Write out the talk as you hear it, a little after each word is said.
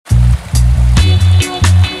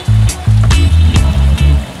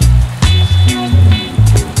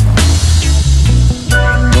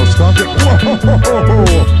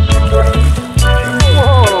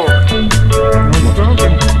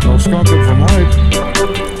Mike.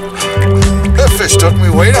 That fish took me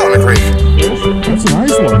way down the creek. That's a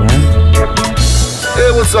nice one, man.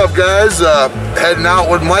 Hey, what's up, guys? Heading out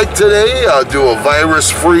with Mike today. Do a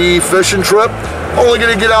virus-free fishing trip. Only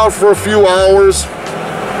gonna get out for a few hours.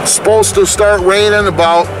 Supposed to start raining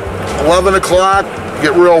about 11 o'clock.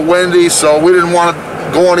 Get real windy, so we didn't want to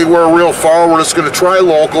go anywhere real far. We're just gonna try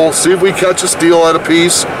local, see if we catch a steelhead a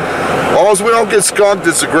piece. As long as we don't get skunked,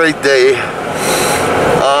 it's a great day.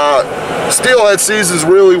 Steelhead season's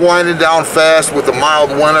really winding down fast with the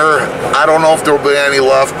mild winter. I don't know if there'll be any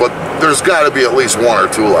left, but there's got to be at least one or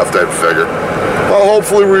two left, I'd figure. Well,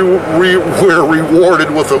 hopefully we're rewarded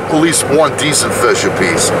with at least one decent fish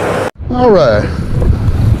apiece. All right,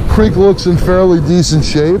 creek looks in fairly decent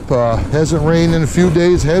shape. Hasn't rained in a few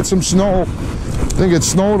days. Had some snow. I think it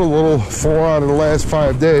snowed a little 4 out of the last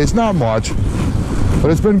 5 days. Not much, but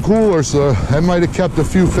it's been cooler, so I might have kept a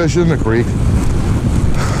few fish in the creek.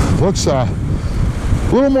 Looks a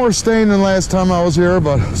little more stained than last time I was here,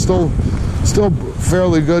 but still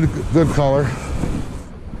fairly good color.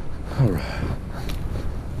 All right.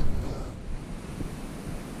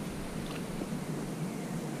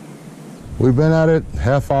 We've been at it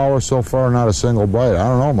half hour so far, not a single bite. I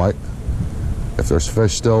don't know, Mike, if there's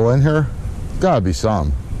fish still in here. Gotta be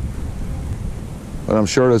some, but I'm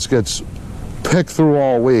sure this gets picked through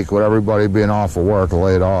all week with everybody being off of work,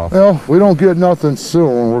 laid off. Well, if we don't get nothing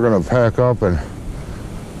soon, we're gonna pack up and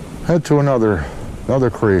head to another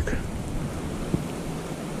creek.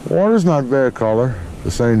 Water's not bad color.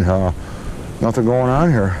 This ain't nothing going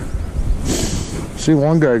on here. See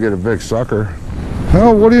one guy get a big sucker.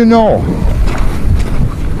 Well, what do you know?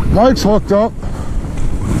 Mike's hooked up.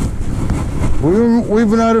 We've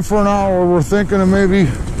been at it for an hour. We're thinking of maybe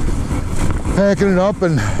packing it up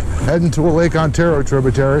and heading to a Lake Ontario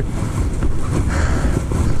tributary.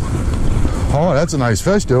 Oh, that's a nice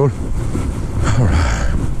fish, dude. All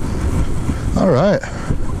right. All right.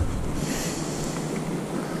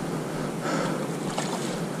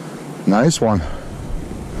 Nice one.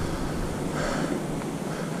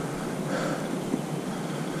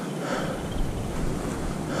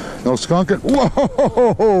 No skunking.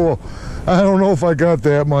 Whoa! I don't know if I got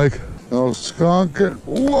that, Mike. No skunking.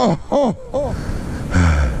 Whoa!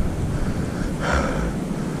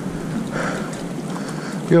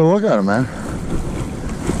 Get a look at him, man.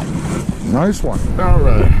 Nice one. All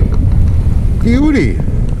right. Beauty.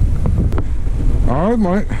 All right,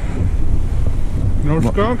 Mike. No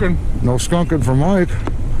skunking. No skunking for Mike.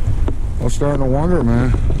 I'm starting to wonder,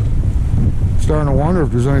 man. Starting to wonder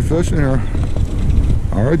if there's any fish in here.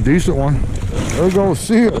 All right, decent one. There we go.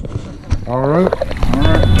 See it. All right. All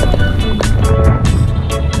right.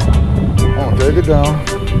 Oh, take it down.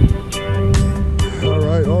 All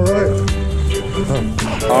right. All right.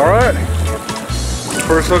 All right.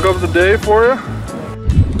 First hook up of the day for you.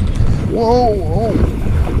 Whoa, whoa.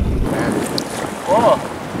 Oh.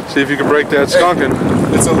 See if you can break that skunking.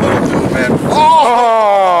 It's a little dude, man.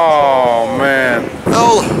 Oh, man.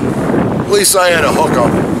 Well, at least I had a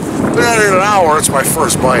hookup. Been at it an hour, it's my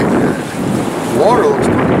first bite. Water looks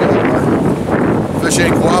pretty good, man. Fish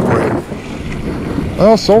ain't cooperating.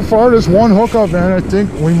 Well, so far there's one hookup, man. I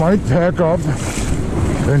think we might pack up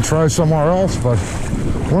and try somewhere else, but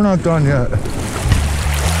we're not done yet.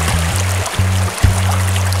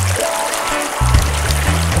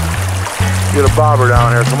 Get a bobber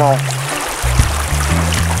down here, come on.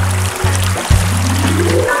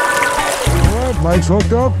 All right, Mike's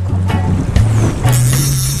hooked up.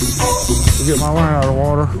 I'll get my line out of the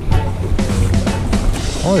water.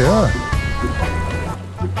 Oh yeah.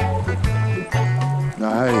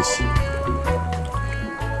 Nice.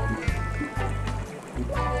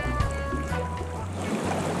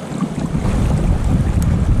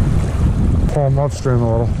 Pull him upstream a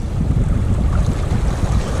little.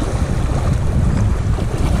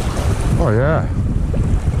 Oh yeah.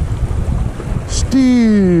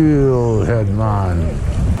 Steelhead, man.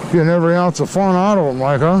 Getting every ounce of fun out of them,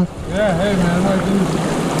 Mike, huh? Yeah, hey man, I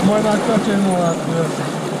might not touch any more after this.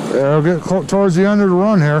 Yeah, I'll get towards the end of the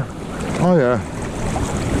run here. Oh yeah.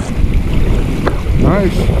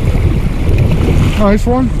 Nice. Nice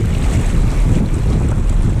one.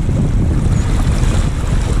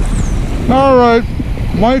 All right.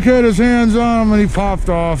 Mike had his hands on him and he popped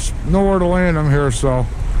off. Nowhere to land him here, so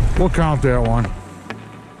we'll count that one.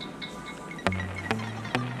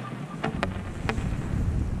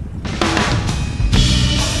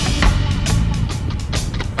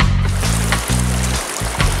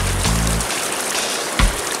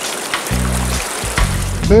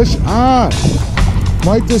 Fish on.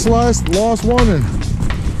 Mike just lost one and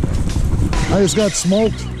I just got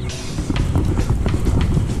smoked.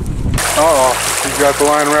 Uh-oh, he's got the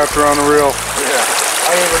line wrapped around the reel. Yeah,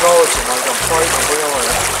 I didn't even notice him. Like I'm fighting the reel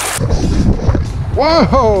in.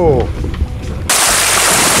 Whoa!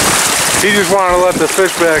 He just wanted to let the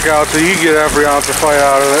fish back out so he get every ounce of fight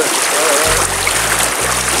out of it.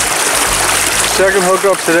 Second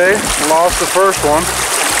hookup today, lost the first one.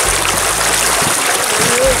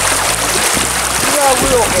 Yeah,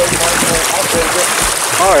 real big, I'll take it.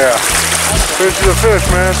 Oh yeah, fish is a fish,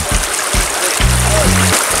 man.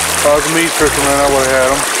 If I was a meat fisherman, I would have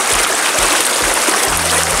had him.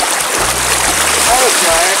 Oh, it's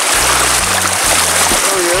nice.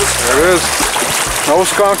 There he is. There it is. No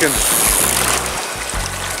skunking.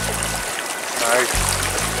 Nice.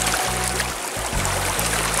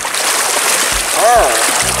 Alright.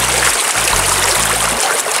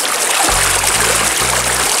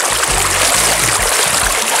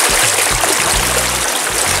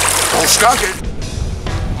 Don't skunk it.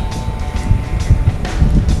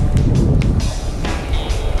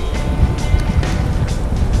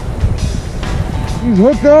 He's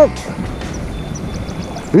hooked up.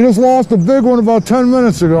 He just lost a big one about 10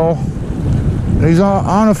 minutes ago. And he's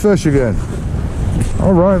on a fish again.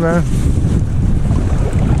 All right, man.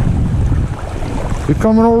 He's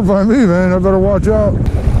coming over by me, man. I better watch out.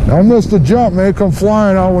 I missed the jump, man. Come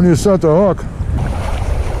flying out when you set the hook.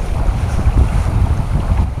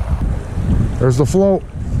 There's the float.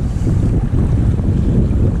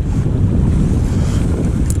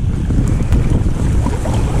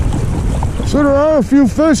 So there are a few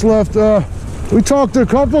fish left. We talked to a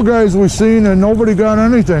couple guys we've seen and nobody got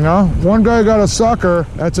anything, huh? One guy got a sucker.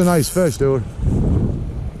 That's a nice fish, dude.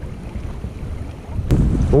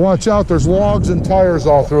 But watch out, there's logs and tires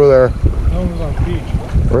all through there. That one was on beach.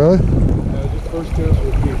 Really? Yeah, just first cast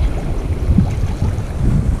with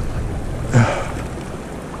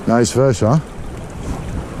beach. Nice fish, huh?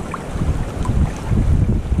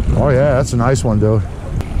 Oh yeah, that's a nice one, dude.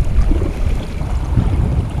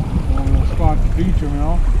 Spot to beach him, you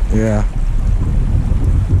know? Yeah.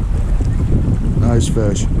 Nice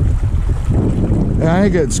fish. Yeah, I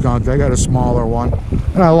ain't getting skunked. I got a smaller one.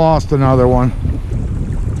 And I lost another one.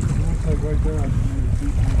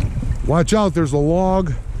 Watch out, there's a log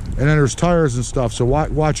and then there's tires and stuff, so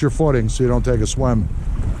watch your footing so you don't take a swim.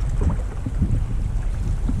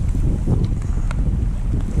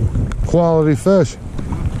 Quality fish.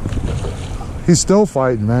 He's still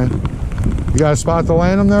fighting, man. You got a spot to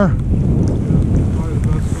land him there?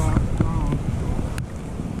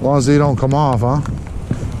 As long as he don't come off, huh?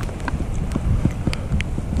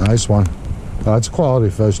 Nice one. That's a quality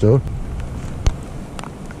fish, dude.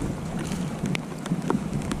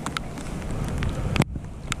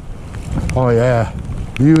 Oh yeah,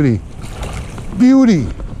 beauty, beauty.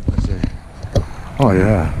 Oh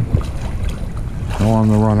yeah. Don't want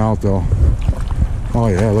him to run out though. Oh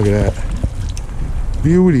yeah, look at that.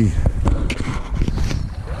 Beauty.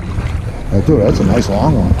 Oh, dude, that's a nice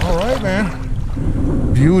long one. All right,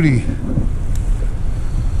 man. Beauty.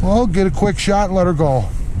 Well, get a quick shot and let her go.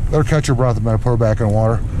 Let her catch her breath and better put her back in the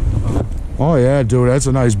water. Oh yeah, dude, that's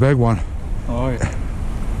a nice big one. Oh yeah.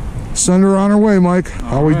 Send her on her way, Mike.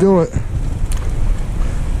 How we do it?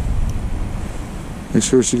 Make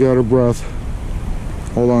sure she got her breath.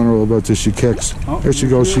 Hold on a little bit till she kicks. Oh, there she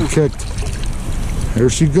goes, she kicked. There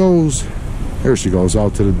she goes. There she goes,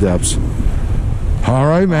 out to the depths. All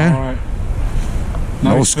right, man. All right.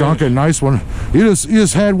 No Nice skunking, fish. nice one. You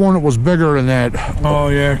just had one that was bigger than that. Oh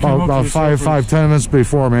yeah. About 5-10 minutes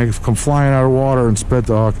before, man. Come flying out of water and spit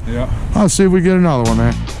the hook. Yeah. I'll see if we get another one,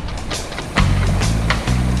 man.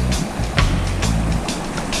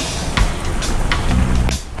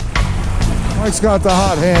 Mike's got the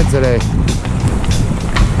hot hand today.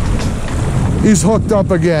 He's hooked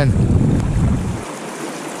up again.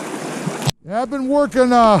 Yeah, I've been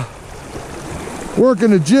working a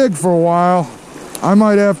jig for a while. I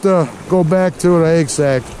might have to go back to the egg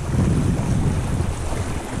sack.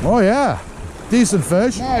 Oh yeah, decent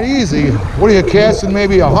fish. Not easy. What are you casting?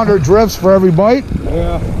 Maybe 100 drifts for every bite?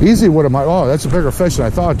 Yeah. Easy with him. Oh, that's a bigger fish than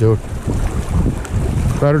I thought, dude.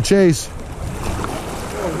 Better chase.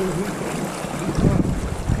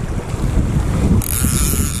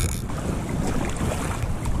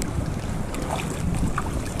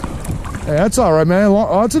 Hey, that's all right, man.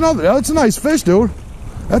 Oh, that's a nice fish, dude.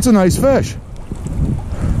 That's a nice fish.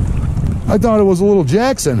 I thought it was a little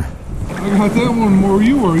Jackson. I got that one where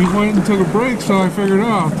you were. You went and took a break, so I figured, oh,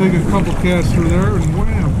 I'll take a couple casts through there and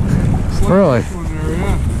wham. Slap Really? this one there,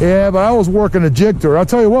 yeah. Yeah, but I was working a jig to it. I'll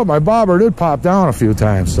tell you what, my bobber did pop down a few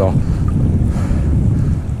times, so.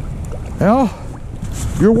 Well,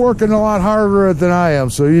 you're working a lot harder than I am,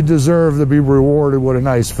 so you deserve to be rewarded with a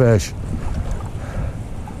nice fish.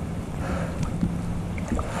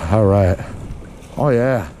 All right. Oh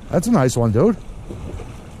yeah, that's a nice one, dude.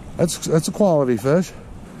 That's a quality fish.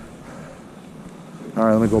 All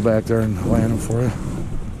right, let me go back there and land him for you.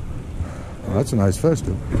 Oh, that's a nice fish,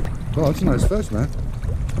 dude. Oh, that's a nice fish, man.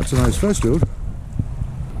 That's a nice fish, dude.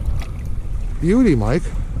 Beauty, Mike.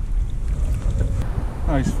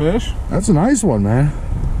 Nice fish. That's a nice one, man.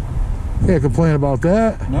 Can't complain about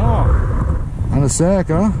that. No. On a sack,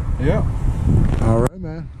 huh? Yeah. All right,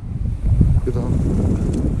 man. Good on.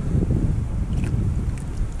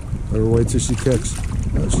 Better wait till she kicks.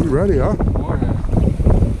 Oh, she ready, huh? Oh, yeah.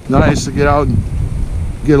 Nice to get out and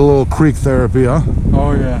get a little creek therapy, huh?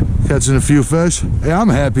 Oh, yeah. Catching a few fish. Hey, I'm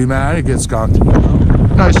happy, man. I didn't get skunked.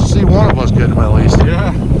 Nice to see one of us get them at least.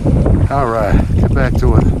 Yeah. All right, get back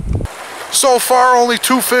to it. So far, only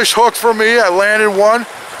 2 fish hooked for me. I landed one.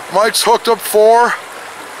 Mike's hooked up 4.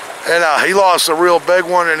 And he lost a real big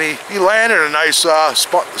one, and he landed a nice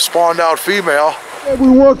spawned out female. We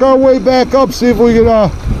work our way back up, see if we can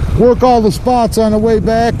work all the spots on the way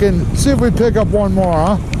back and see if we pick up one more,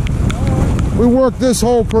 huh? We worked this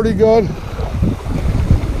hole pretty good.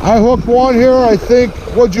 I hooked one here, I think.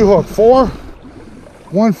 What'd you hook, 4?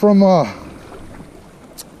 One from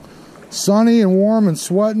sunny and warm and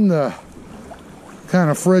sweating to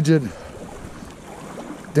kind of frigid,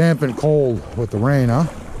 damp and cold with the rain, huh?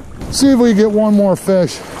 See if we can get one more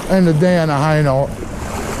fish and the day on a high note.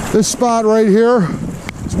 This spot right here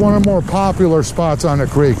is one of the more popular spots on the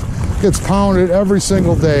creek. Gets pounded every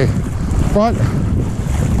single day, but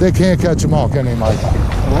they can't catch them all, can they, Mike?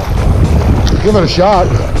 Give it a shot.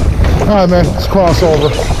 All right, man, let's cross over.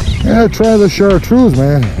 Yeah, try the chartreuse,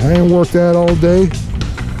 man. I ain't worked that all day.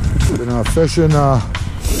 Been fishing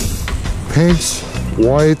pinks,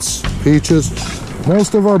 whites, peaches.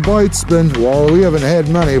 Most of our bites been, well, we haven't had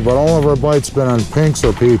many, but all of our bites been on pinks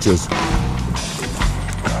or peaches.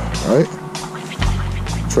 All right,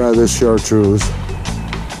 try this chartreuse.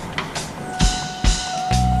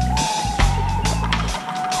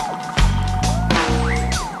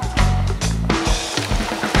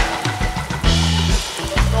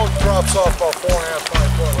 Drops off about 4.5,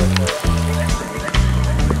 5 foot right there.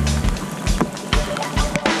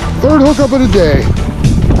 Third hookup of the day.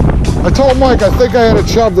 I told Mike I think I had a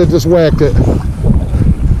chub that just whacked it.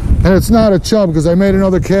 And it's not a chub because I made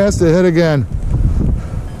another cast, it hit again.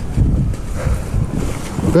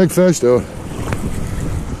 Big fish, dude.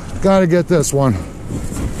 Gotta get this one.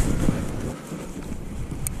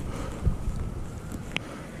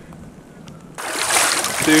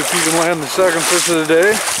 See if you can land the second fish of the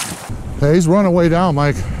day. Hey, he's running way down,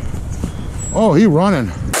 Mike. Oh, he's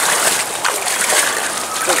running.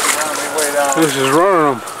 Fish is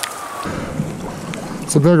running them.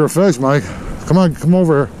 It's a bigger fish, Mike. Come on, come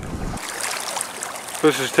over here.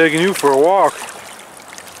 Fish is taking you for a walk.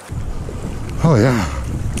 Oh, yeah.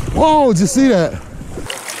 Whoa, did you see that?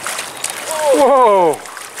 Whoa!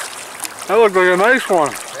 That looked like a nice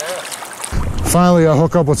one. Finally, I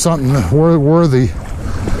hook up with something worthy.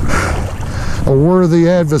 A worthy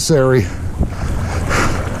adversary.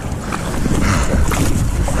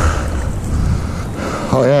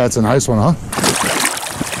 Oh yeah, it's a nice one, huh?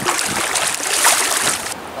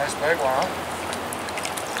 Nice big one, huh?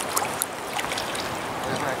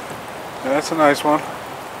 Yeah, that's a nice one.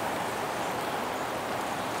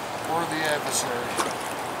 Worthy adversary.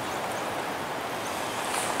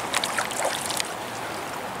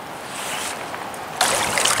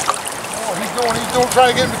 He's doing,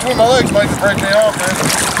 trying to get in between my legs, Mike, to break me off, man.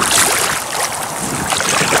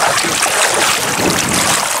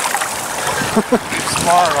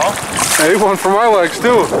 Smart, huh? Hey, he went for my legs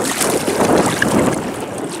too.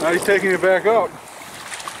 Now he's taking it back up.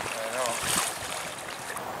 I know.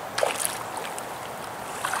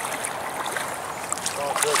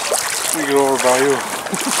 Let me get over by you. I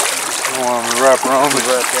don't want him to wrap around me.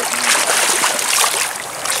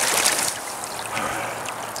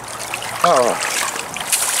 Oh.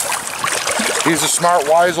 He's a smart,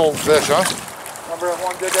 wise old fish, huh? Remember that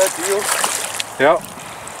one did that to you? Yep.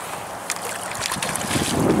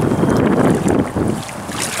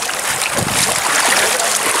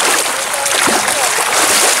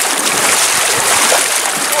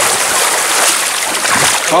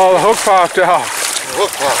 Oh, the hook popped out. The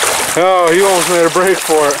hook popped. Oh, he almost made a break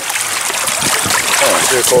for it. Oh,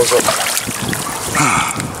 see it goes up.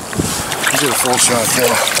 Get a full shot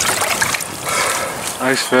there.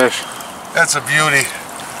 Nice fish. That's a beauty.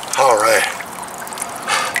 All right.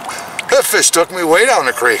 That fish took me way down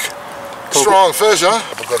the creek. Strong fish, huh?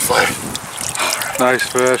 A good fight. Right. Nice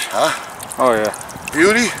fish. Huh? Oh, yeah.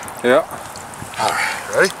 Beauty? Yeah. All right,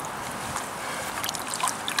 ready?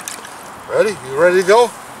 Ready? You ready to go?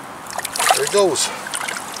 There he goes.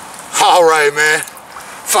 All right, man.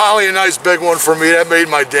 Finally a nice big one for me. That made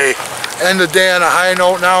my day. End the day on a high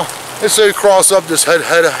note now. Let's say cross up this head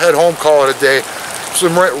home, call it a day. It's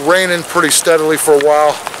been raining pretty steadily for a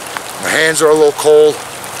while. My hands are a little cold.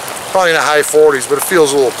 Probably in the high 40s, but it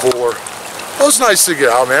feels a little cooler. It was nice to get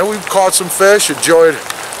out, man. We caught some fish, enjoyed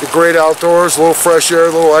the great outdoors, a little fresh air,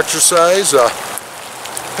 a little exercise.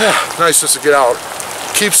 Yeah, nice just to get out.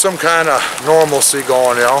 Keep some kind of normalcy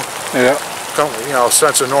going, you know. Yeah. You know,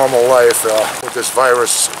 sense of normal life with this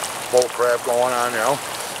virus bull crap going on, you know.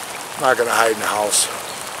 I'm not gonna hide in the house.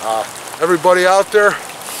 Everybody out there,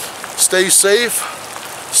 stay safe,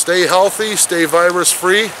 stay healthy, stay virus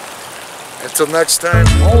free. Until next time.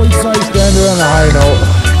 Always nice to end it on a high note.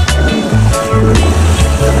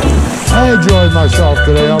 I enjoyed myself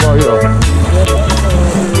today. How about you?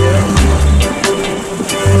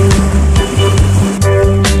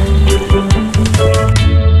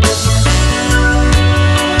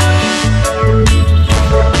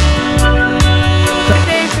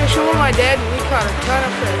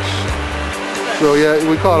 So yeah,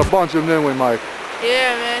 we caught a bunch of them, didn't we, Mike?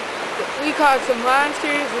 Yeah, man. We caught some monsters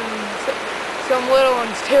and some little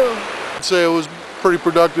ones too. I'd say it was a pretty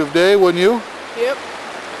productive day, wouldn't you? Yep.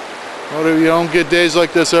 Well, you don't get days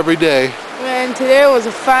like this every day. Man, today was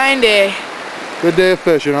a fine day. Good day of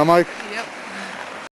fishing, huh, Mike?